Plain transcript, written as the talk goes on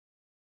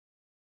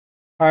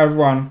Hi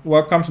everyone,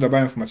 welcome to the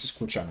Bioinformatics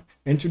Coach channel.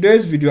 In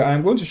today's video,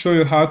 I'm going to show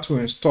you how to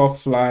install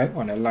Flye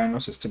on a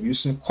Linux system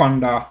using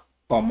Conda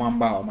or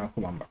Mamba or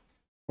micro-mamba.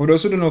 For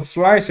those who don't know,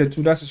 Flye is a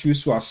tool that is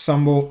used to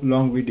assemble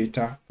long-read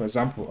data, for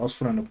example,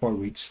 Oxford and Nepal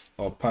reads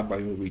or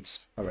PyBio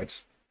reads.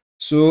 Alright.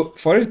 So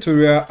for the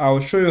tutorial, I will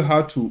show you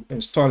how to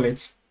install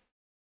it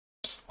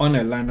on a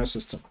Linux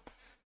system.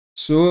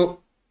 So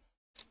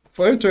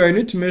for the tutorial, you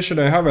need to make sure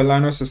that you have a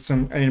Linux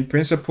system, and in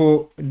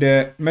principle,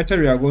 the method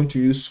we are going to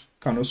use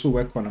can also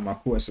work on a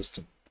macOS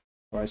system.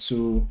 Right,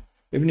 so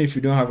even if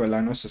you don't have a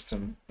Linux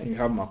system and you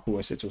have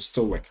macOS, it will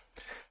still work.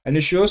 And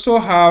you should also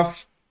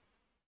have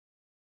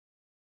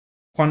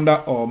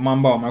Conda or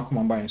Mamba or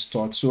micro-mamba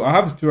installed. So I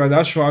have a tutorial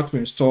that shows how to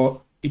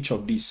install each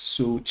of these.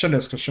 So check the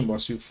description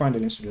box, you'll find the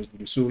links to this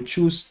video. So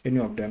choose any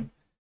of them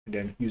and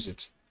then use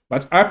it.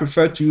 But I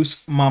prefer to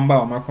use Mamba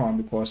or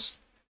micro-mamba because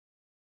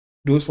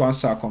those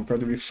ones are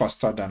comparatively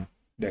faster than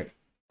the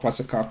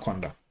classical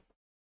Conda.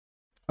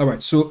 All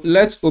right, so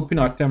let's open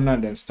our terminal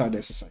and then start the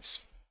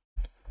exercise.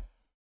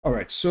 All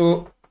right,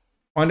 so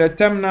on the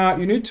terminal,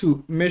 you need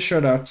to make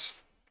sure that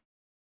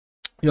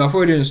you have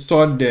already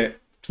installed the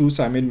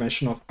tools I made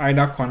mention of,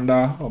 either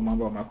Conda or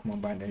Mamba or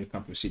micro-mamba, and then you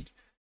can proceed.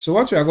 So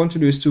what we are going to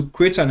do is to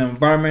create an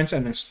environment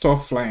and install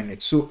Flye in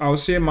it. So I'll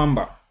say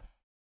Mamba.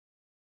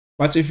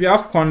 But if you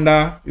have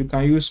Conda, you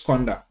can use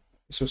Conda.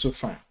 It's also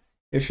fine.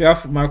 If you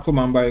have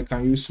micro-mamba, you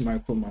can use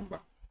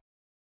micro-mamba.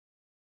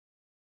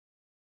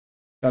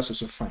 That's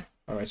also fine.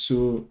 All right,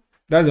 so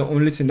that's the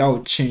only thing that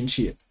will change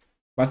here.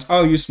 But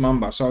I'll use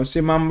Mamba. So I'll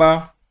say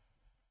Mamba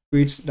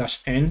create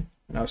 -n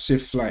and I'll say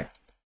Flye.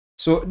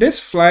 So this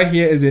Flye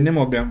here is the name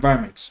of the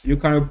environment. You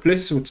can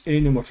replace it with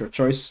any name of your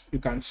choice. You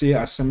can say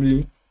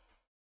assembly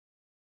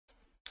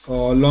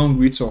or long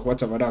reads or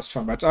whatever, that's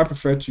fine. But I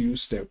prefer to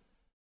use the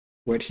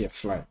word here,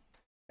 Flye.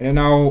 And then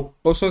I'll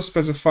also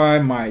specify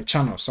my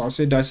channel. So I'll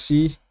say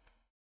 .c,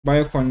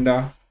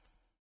 bioconda,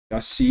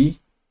 .c,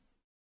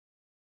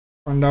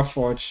 Conda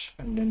forge,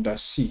 and then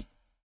 .c,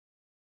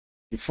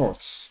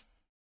 defaults.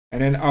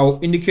 And then I'll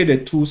indicate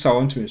the tools I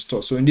want to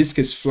install. So in this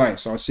case, Flye.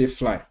 So I'll say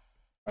Flye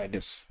like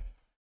this.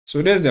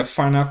 So there's the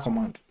final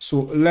command.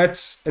 So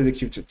let's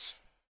execute it.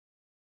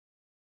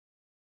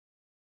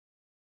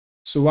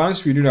 So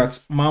once we do that,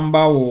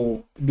 Mamba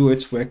will do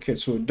its work.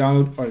 So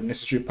download all the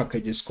necessary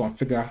packages,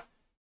 configure,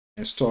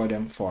 and store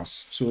them for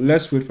us. So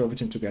let's wait for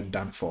everything to get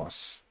done for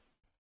us.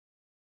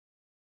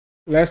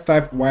 Let's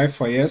type Y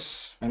for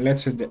yes, and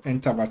let's hit the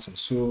enter button.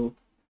 So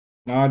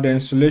now the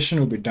installation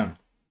will be done.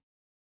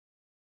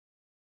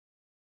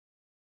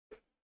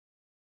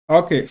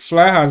 Okay,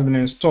 Flye has been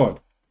installed.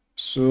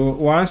 So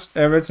once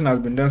everything has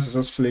been done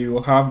successfully, you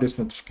will have this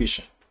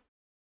notification.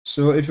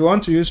 So if you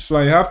want to use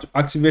Flye, you have to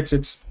activate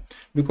it.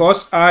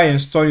 Because I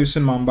install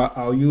using Mamba,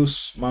 I'll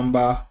use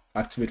Mamba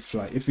activate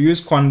Flye. If you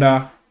use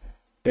Conda,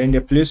 then in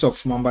the place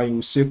of Mamba, you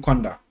will say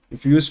Conda.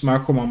 If you use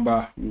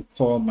micro-mamba, you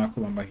call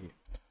micro-mamba here.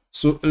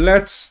 So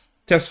let's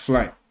test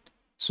Flye.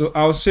 So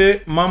I'll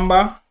say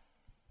Mamba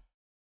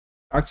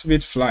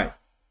activate Flye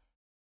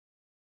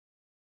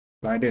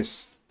like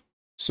this.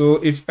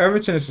 So if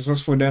everything is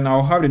successful, then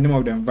I'll have the name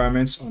of the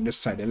environment on this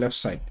side, the left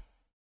side.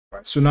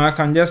 Right. So now I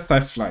can just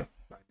type Flye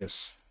like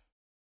this.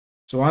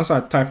 So once I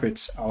type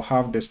it, I'll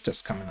have this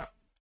test coming up.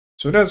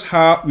 So that's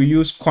how we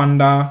use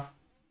Conda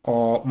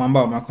or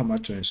Mamba or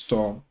micro-mamba to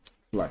install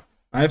Flye.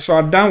 And if you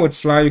are done with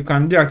Flye, you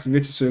can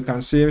deactivate it. So you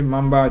can say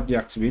Mamba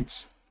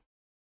deactivate.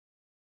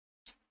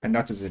 And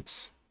that is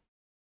it.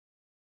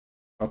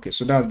 Okay,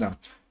 so that's done.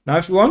 Now,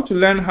 if you want to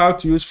learn how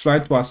to use Flye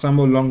to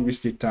assemble long read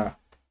data,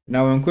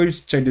 now I encourage you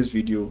to check this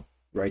video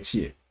right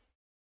here.